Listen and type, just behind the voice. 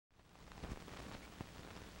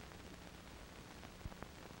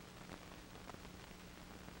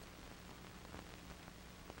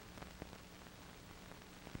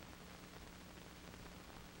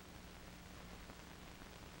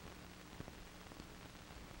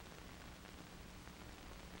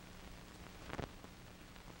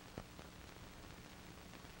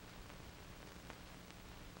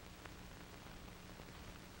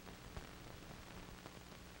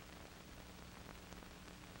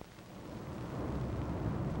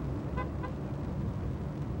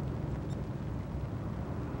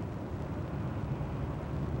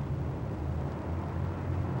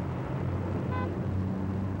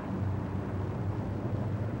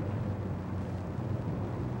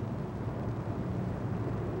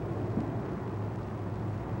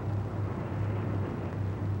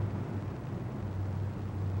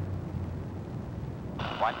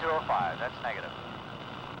105, that's negative.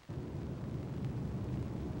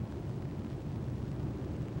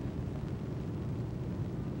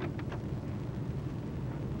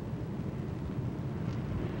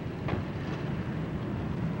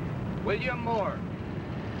 William Moore.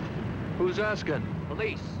 Who's asking?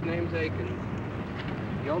 Police. Name's Akins.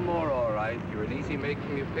 You're Moore, all right. You're an easy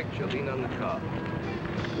making your picture. Lean on the car.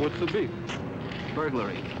 What's the beef?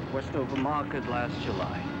 Burglary. Westover Market last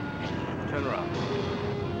July. Turn around.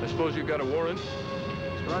 I suppose you got a warrant?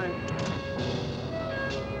 That's right.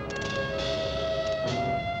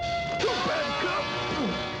 Too bad, cop!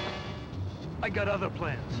 I got other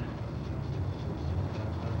plans.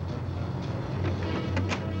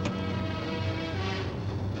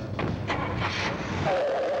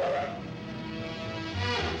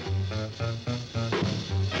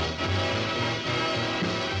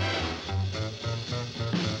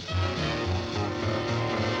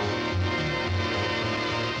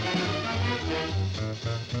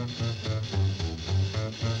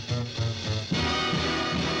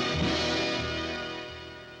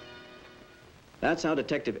 That's how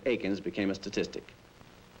Detective Akins became a statistic.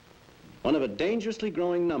 One of a dangerously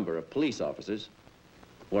growing number of police officers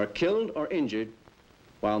who are killed or injured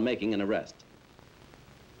while making an arrest.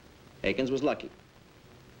 Akins was lucky.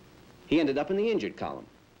 He ended up in the injured column.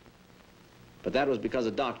 But that was because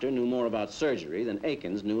a doctor knew more about surgery than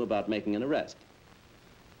Akins knew about making an arrest.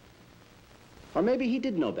 Or maybe he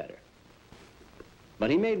did know better. But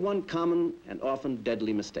he made one common and often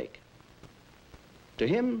deadly mistake. To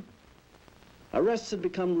him, arrests had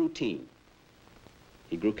become routine.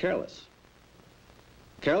 He grew careless.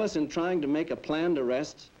 Careless in trying to make a planned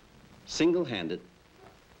arrest single-handed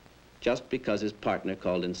just because his partner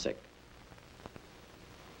called in sick.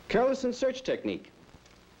 Careless in search technique.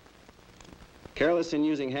 Careless in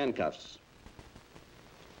using handcuffs.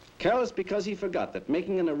 Careless because he forgot that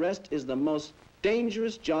making an arrest is the most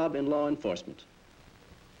dangerous job in law enforcement.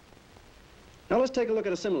 Now let's take a look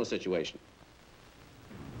at a similar situation.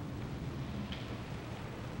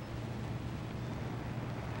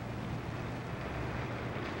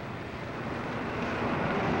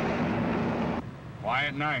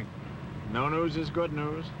 Quiet night. No news is good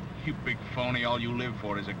news. You big phony, all you live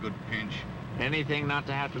for is a good pinch. Anything not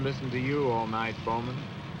to have to listen to you all night, Bowman.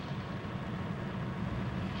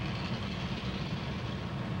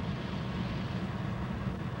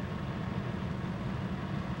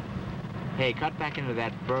 Hey, cut back into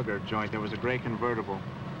that burger joint. There was a gray convertible.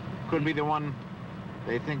 Could be the one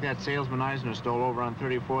they think that salesman Eisner stole over on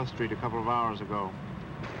 34th Street a couple of hours ago.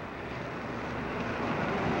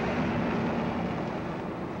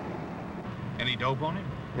 Any dope on it?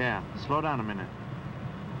 Yeah, slow down a minute.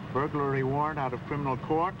 Burglary warrant out of criminal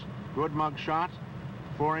court, good mug shot,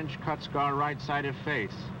 4-inch cut scar right-sided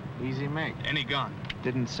face. Easy make. Any gun?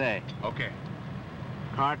 Didn't say. Okay.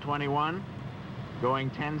 Car 21, going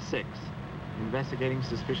 10-6. Investigating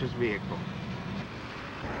suspicious vehicle.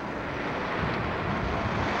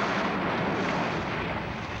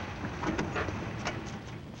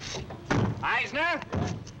 Eisner?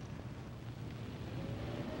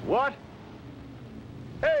 What?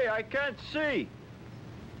 Hey, I can't see.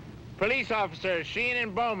 Police officers, Sheen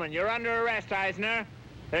and Bowman, you're under arrest, Eisner.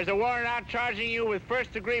 There's a warrant out charging you with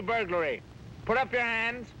first-degree burglary. Put up your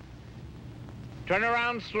hands. Turn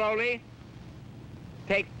around slowly.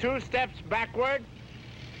 Take 2 steps backward.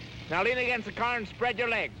 Now lean against the car and spread your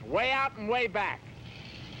legs. Way out and way back.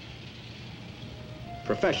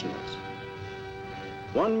 Professionals.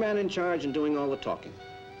 One man in charge and doing all the talking.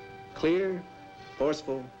 Clear,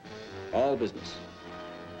 forceful, all business.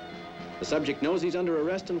 The subject knows he's under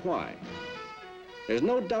arrest and why. There's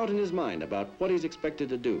no doubt in his mind about what he's expected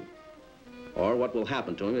to do, or what will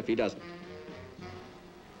happen to him if he doesn't.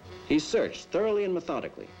 He's searched thoroughly and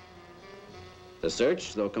methodically. The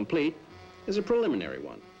search, though complete, is a preliminary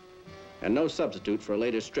one, and no substitute for a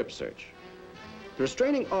later strip search. The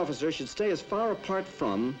restraining officer should stay as far apart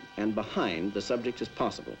from and behind the subject as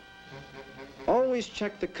possible. Always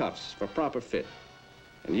check the cuffs for proper fit,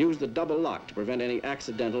 and use the double lock to prevent any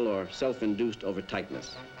accidental or self-induced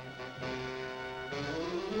over-tightness.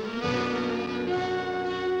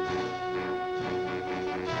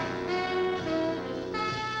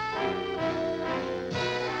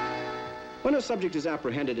 When a subject is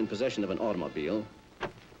apprehended in possession of an automobile,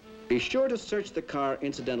 be sure to search the car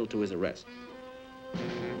incidental to his arrest.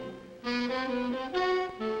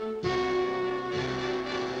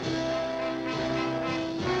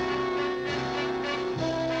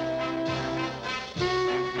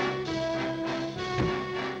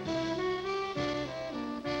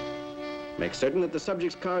 Make certain that the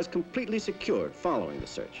subject's car is completely secured following the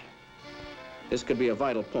search. This could be a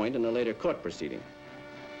vital point in a later court proceeding.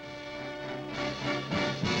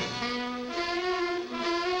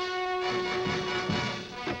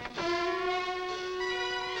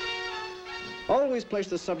 Always place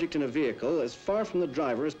the subject in a vehicle as far from the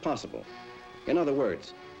driver as possible. In other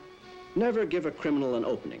words, never give a criminal an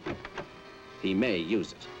opening. He may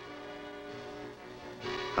use it.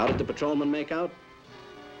 How did the patrolmen make out?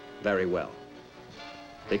 Very well.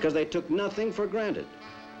 Because they took nothing for granted.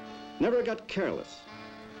 Never got careless.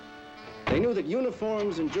 They knew that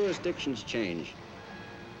uniforms and jurisdictions change,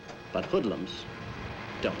 but hoodlums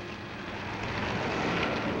don't.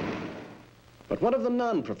 But what of the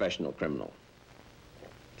non-professional criminal?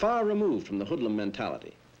 Far removed from the hoodlum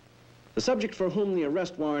mentality. The subject for whom the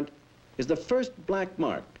arrest warrant is the first black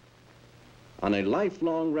mark on a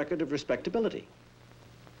lifelong record of respectability.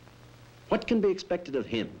 What can be expected of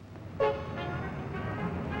him?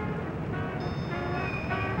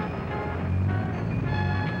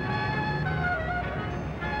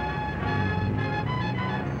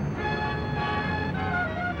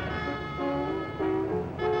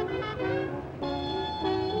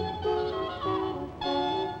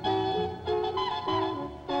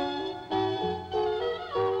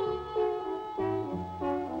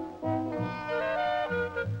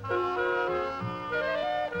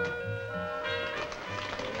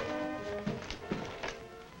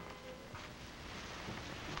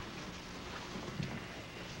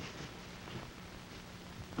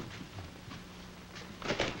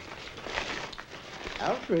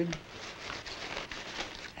 Alfred.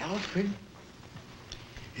 Alfred.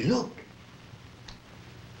 Look.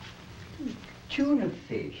 Tuna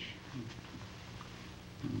fish.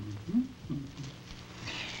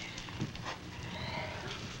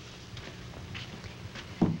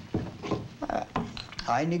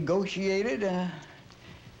 I negotiated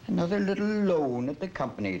another little loan at the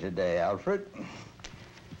company today, Alfred.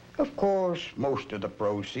 Of course, most of the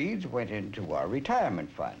proceeds went into our retirement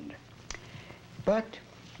fund. But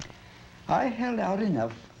I held out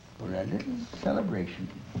enough for a little celebration.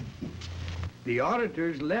 The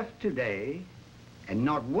auditors left today, and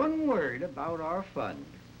not one word about our fund.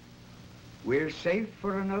 We're safe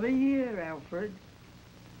for another year, Alfred.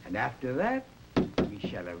 And after that, we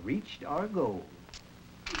shall have reached our goal.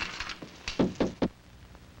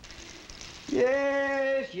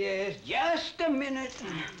 Yes, yes, just a minute.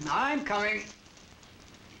 I'm coming.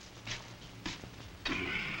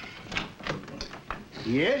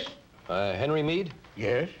 Yes? Henry Meade?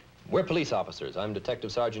 Yes? We're police officers. I'm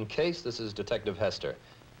Detective Sergeant Case. This is Detective Hester.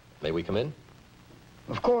 May we come in?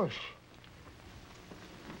 Of course.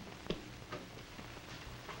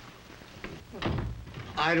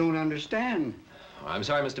 I don't understand. I'm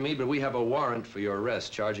sorry, Mr. Meade, but we have a warrant for your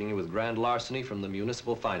arrest, charging you with grand larceny from the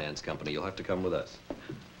Municipal Finance Company. You'll have to come with us.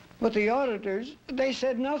 But the auditors, they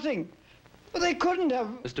said nothing. Well, they couldn't have.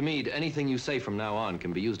 Mr. Meade, anything you say from now on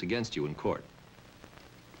can be used against you in court.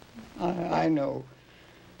 I know.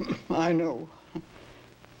 I know.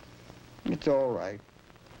 It's all right.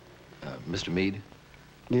 Mr. Meade?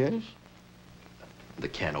 Yes? The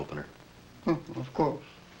can opener. Oh, of course.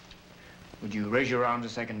 Would you raise your arms a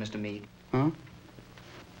second, Mr. Meade? Huh?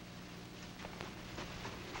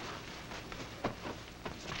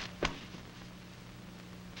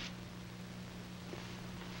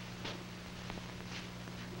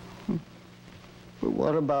 But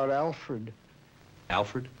what about Alfred?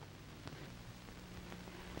 Alfred?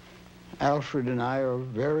 Alfred and I are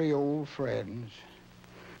very old friends.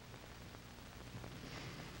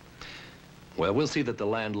 Well, we'll see that the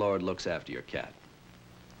landlord looks after your cat.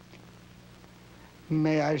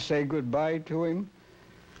 May I say goodbye to him?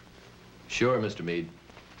 Sure, Mr. Meade.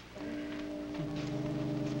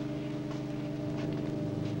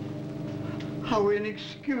 How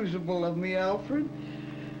inexcusable of me, Alfred.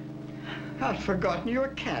 I'd forgotten your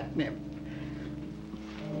catnip.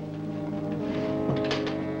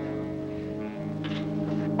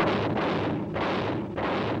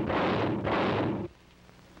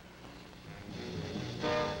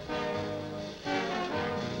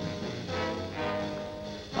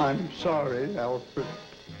 I'm sorry, Alfred.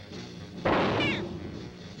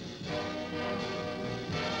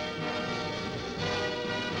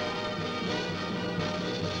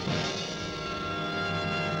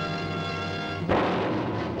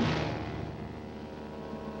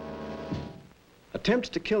 Attempts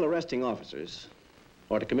to kill arresting officers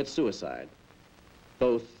or to commit suicide,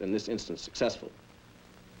 both in this instance successful,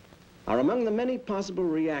 are among the many possible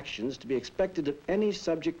reactions to be expected of any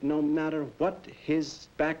subject, no matter what his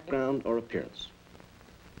background or appearance.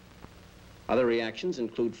 Other reactions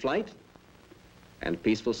include flight and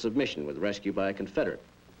peaceful submission with rescue by a Confederate.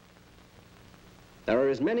 There are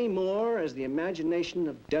as many more as the imagination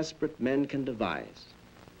of desperate men can devise.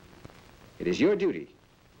 It is your duty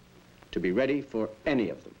to be ready for any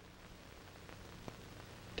of them.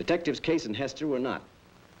 Detectives Case and Hester were not.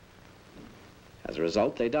 As a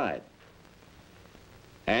result, they died.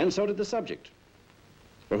 And so did the subject,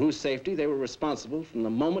 for whose safety they were responsible from the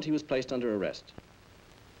moment he was placed under arrest.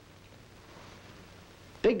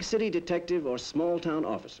 Big city detective or small town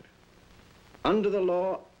officer, under the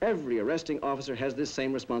law, every arresting officer has this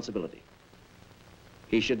same responsibility.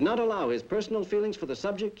 He should not allow his personal feelings for the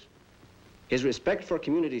subject, his respect for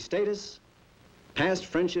community status, past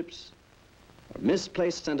friendships, or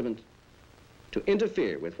misplaced sentiment to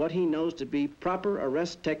interfere with what he knows to be proper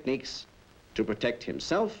arrest techniques to protect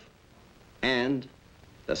himself and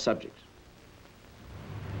the subject.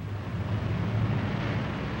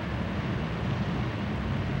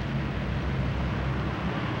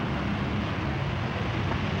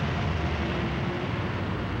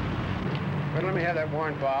 Well, let me have that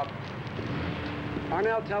warrant, Bob.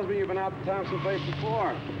 Arnell tells me you've been out to Thompson place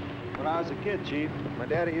before. When I was a kid, Chief. My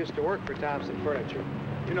daddy used to work for Thompson Furniture.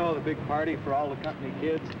 You know the big party for all the company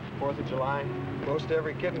kids, 4th of July? Most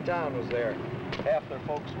every kid in town was there. Half their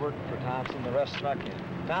folks worked for Thompson, the rest snuck in.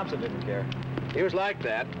 Thompson didn't care. He was like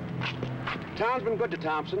that. Town's been good to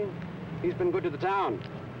Thompson. He's been good to the town.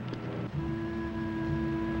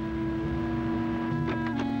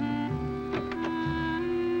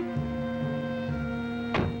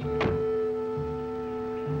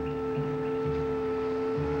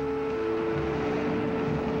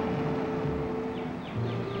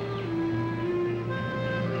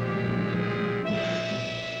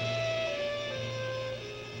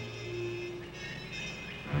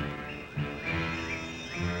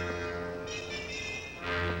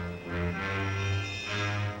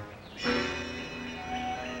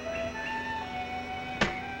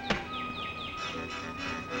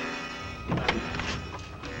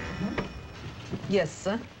 Yes,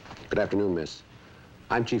 sir. Good afternoon, miss.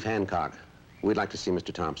 I'm Chief Hancock. We'd like to see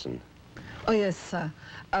Mr. Thompson. Oh, yes, sir.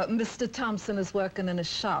 Mr. Thompson is working in a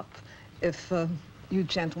shop. If you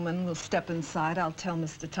gentlemen will step inside, I'll tell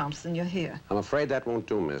Mr. Thompson you're here. I'm afraid that won't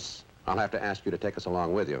do, miss. I'll have to ask you to take us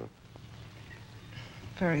along with you.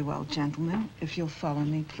 Very well, gentlemen. If you'll follow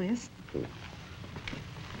me, please.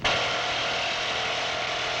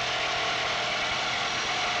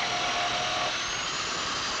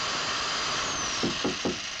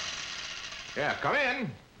 Yeah, come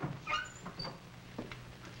in.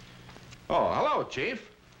 Oh, hello,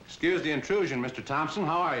 Chief. Excuse the intrusion, Mr. Thompson.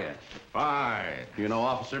 How are you? Fine. You know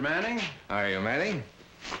Officer Manning? How are you, Manning?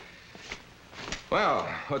 Well,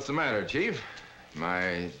 what's the matter, Chief?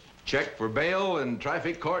 My check for bail in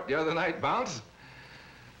traffic court the other night bounced?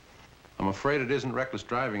 I'm afraid it isn't reckless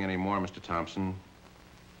driving anymore, Mr. Thompson.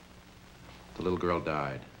 The little girl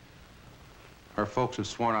died. Her folks have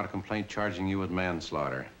sworn out a complaint charging you with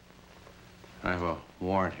manslaughter. I have a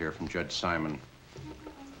warrant here from Judge Simon.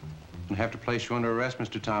 I have to place you under arrest,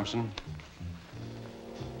 Mr. Thompson.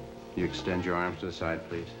 You extend your arms to the side,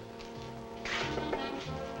 please.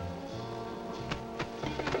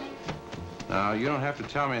 Now, you don't have to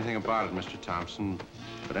tell me anything about it, Mr. Thompson,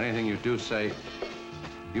 but anything you do say...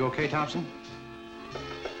 You okay, Thompson?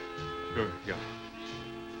 Sure, yeah.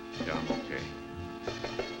 Yeah, I'm okay.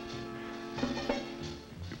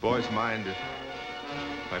 You boys mind if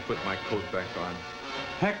I put my coat back on?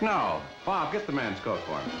 Heck no. Bob, get the man's coat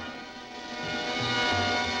for him.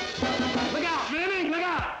 Look out, Manning! Look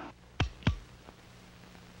out!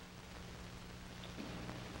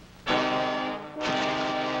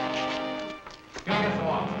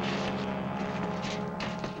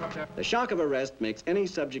 The shock of arrest makes any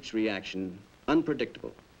subject's reaction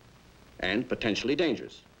unpredictable and potentially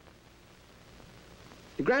dangerous.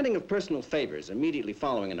 The granting of personal favors immediately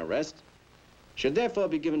following an arrest should therefore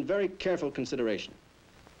be given very careful consideration.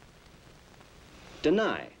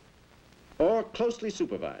 Deny or closely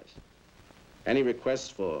supervise any requests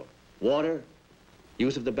for water,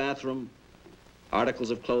 use of the bathroom, articles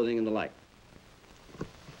of clothing, and the like.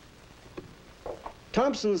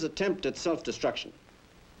 Thompson's attempt at self-destruction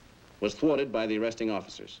was thwarted by the arresting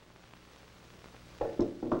officers.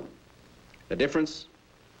 The difference: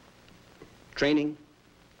 training,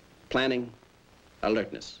 planning,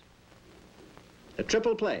 alertness. The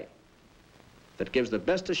triple play that gives the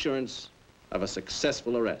best assurance of a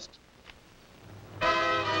successful arrest.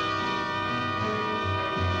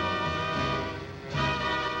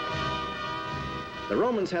 The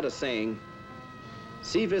Romans had a saying,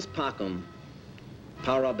 si vis pacem,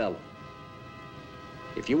 para bellum.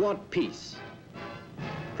 If you want peace,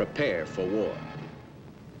 prepare for war.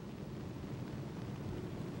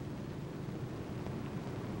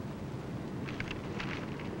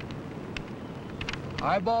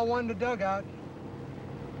 Eyeball 1 to dugout.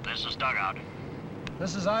 This is dugout.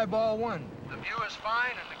 This is eyeball 1. The view is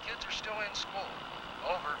fine and the kids are still in school.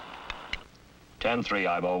 Over. 10-3,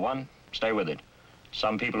 eyeball 1. Stay with it.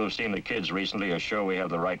 Some people who've seen the kids recently are sure we have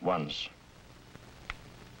the right ones.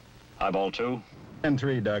 Eyeball 2.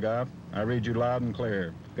 10-3, dugout. I read you loud and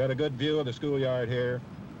clear. Got a good view of the schoolyard here.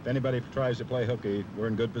 If anybody tries to play hooky, we're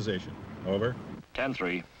in good position. Over.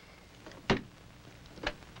 10-3.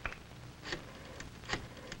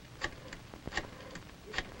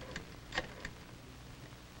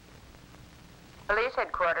 Police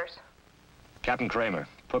headquarters. Captain Kramer,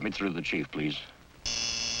 put me through to the chief, please.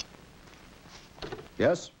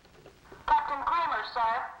 Yes? Captain Kramer,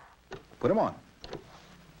 sir. Put him on.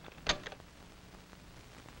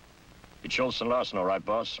 It's Schultz and Larson, all right,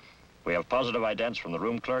 boss. We have positive idents from the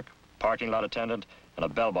room clerk, parking lot attendant, and a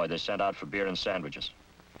bellboy they sent out for beer and sandwiches.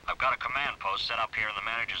 I've got a command post set up here in the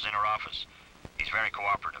manager's inner office. He's very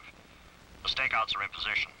cooperative. The stakeouts are in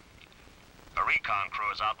position. A recon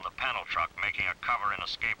crew is out in the panel truck making a cover and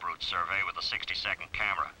escape route survey with a 60-second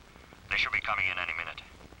camera. They should be coming in any minute.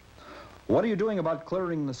 What are you doing about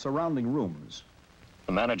clearing the surrounding rooms?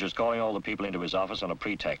 The manager's calling all the people into his office on a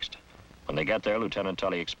pretext. When they get there, Lieutenant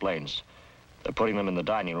Tully explains. They're putting them in the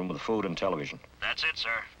dining room with food and television. That's it,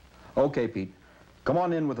 sir. Okay, Pete. Come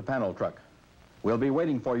on in with the panel truck. We'll be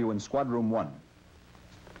waiting for you in squad room 1.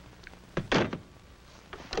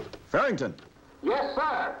 Farrington. Yes,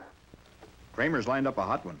 sir. Kramer's lined up a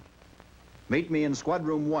hot one. Meet me in squad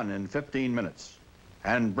room 1 in 15 minutes.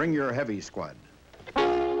 And bring your heavy squad.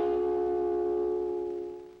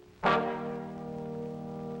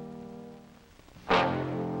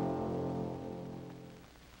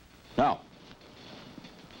 Now,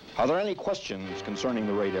 are there any questions concerning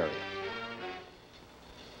the raid area?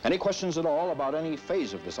 Any questions at all about any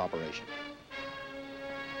phase of this operation?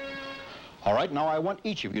 All right, now I want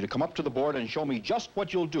each of you to come up to the board and show me just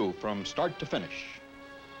what you'll do from start to finish.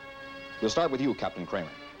 We'll start with you, Captain Kramer.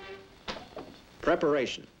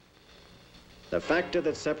 Preparation. The factor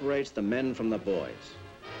that separates the men from the boys.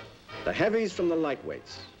 The heavies from the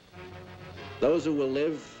lightweights. Those who will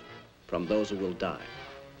live from those who will die.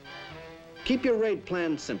 Keep your raid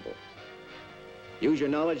plan simple. Use your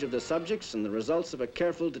knowledge of the subjects and the results of a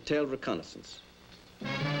careful, detailed reconnaissance.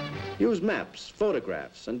 Use maps,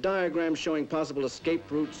 photographs, and diagrams showing possible escape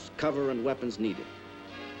routes, cover, and weapons needed.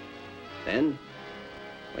 Then,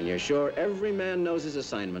 when you're sure every man knows his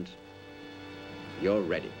assignment, you're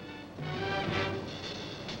ready.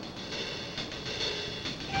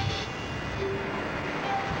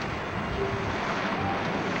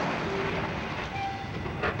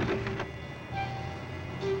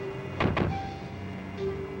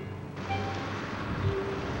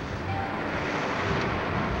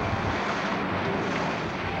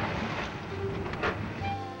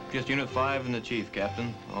 Just Unit 5 and the Chief,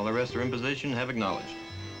 Captain. All the rest are in position, have acknowledged.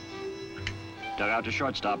 Dugout to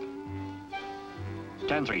shortstop.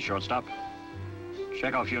 10-3, shortstop.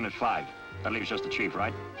 Check off Unit 5. That leaves just the Chief,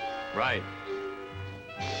 right? Right.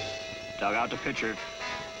 Dugout to pitcher.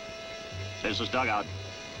 This is dugout.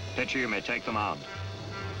 Pitcher, you may take the mound.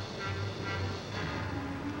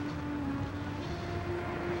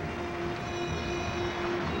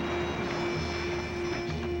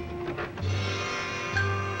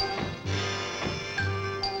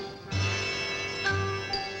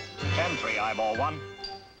 Eyeball 1.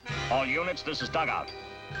 All units, this is dugout.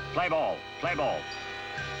 Play ball, play ball.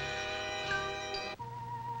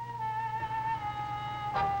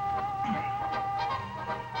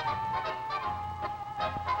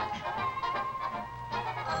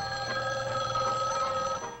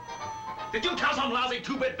 Did you tell some lousy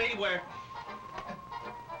two-bit babyware?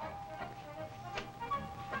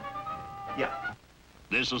 Yeah.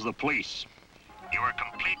 This is the police. You are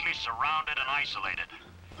completely surrounded and isolated.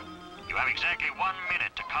 You have exactly 1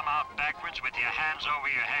 minute to come out backwards with your hands over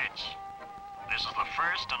your heads. This is the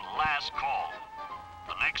first and last call.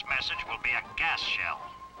 The next message will be a gas shell.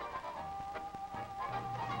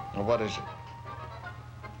 Well, what is it?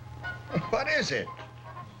 What is it?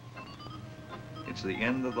 It's the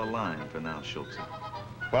end of the line for now, Schultz.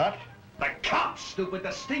 What? The cops, stupid,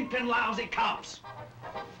 the stinking lousy cops.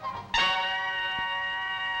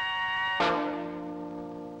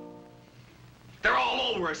 They're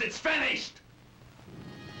all over us. It's finished.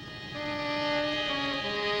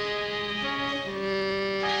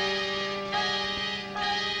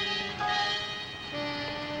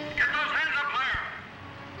 Get those hands up higher.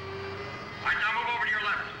 Right now, move over to your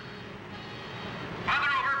left. Farther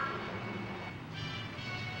over.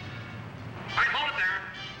 Right, hold it there.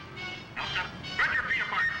 Now, spread your feet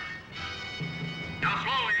apart. Now,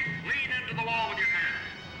 slowly, lean into the wall with your hands.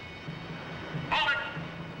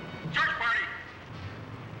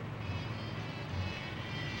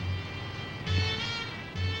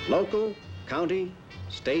 Local, county,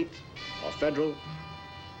 state, or federal,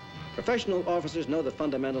 professional officers know the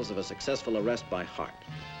fundamentals of a successful arrest by heart.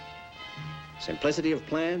 Simplicity of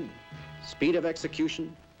plan, speed of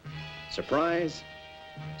execution, surprise,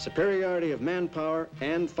 superiority of manpower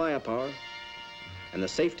and firepower, and the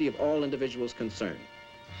safety of all individuals concerned.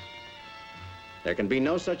 There can be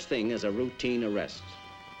no such thing as a routine arrest.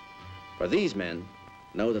 For these men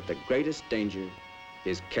know that the greatest danger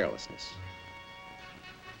is carelessness.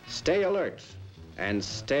 Stay alert and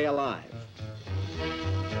stay alive.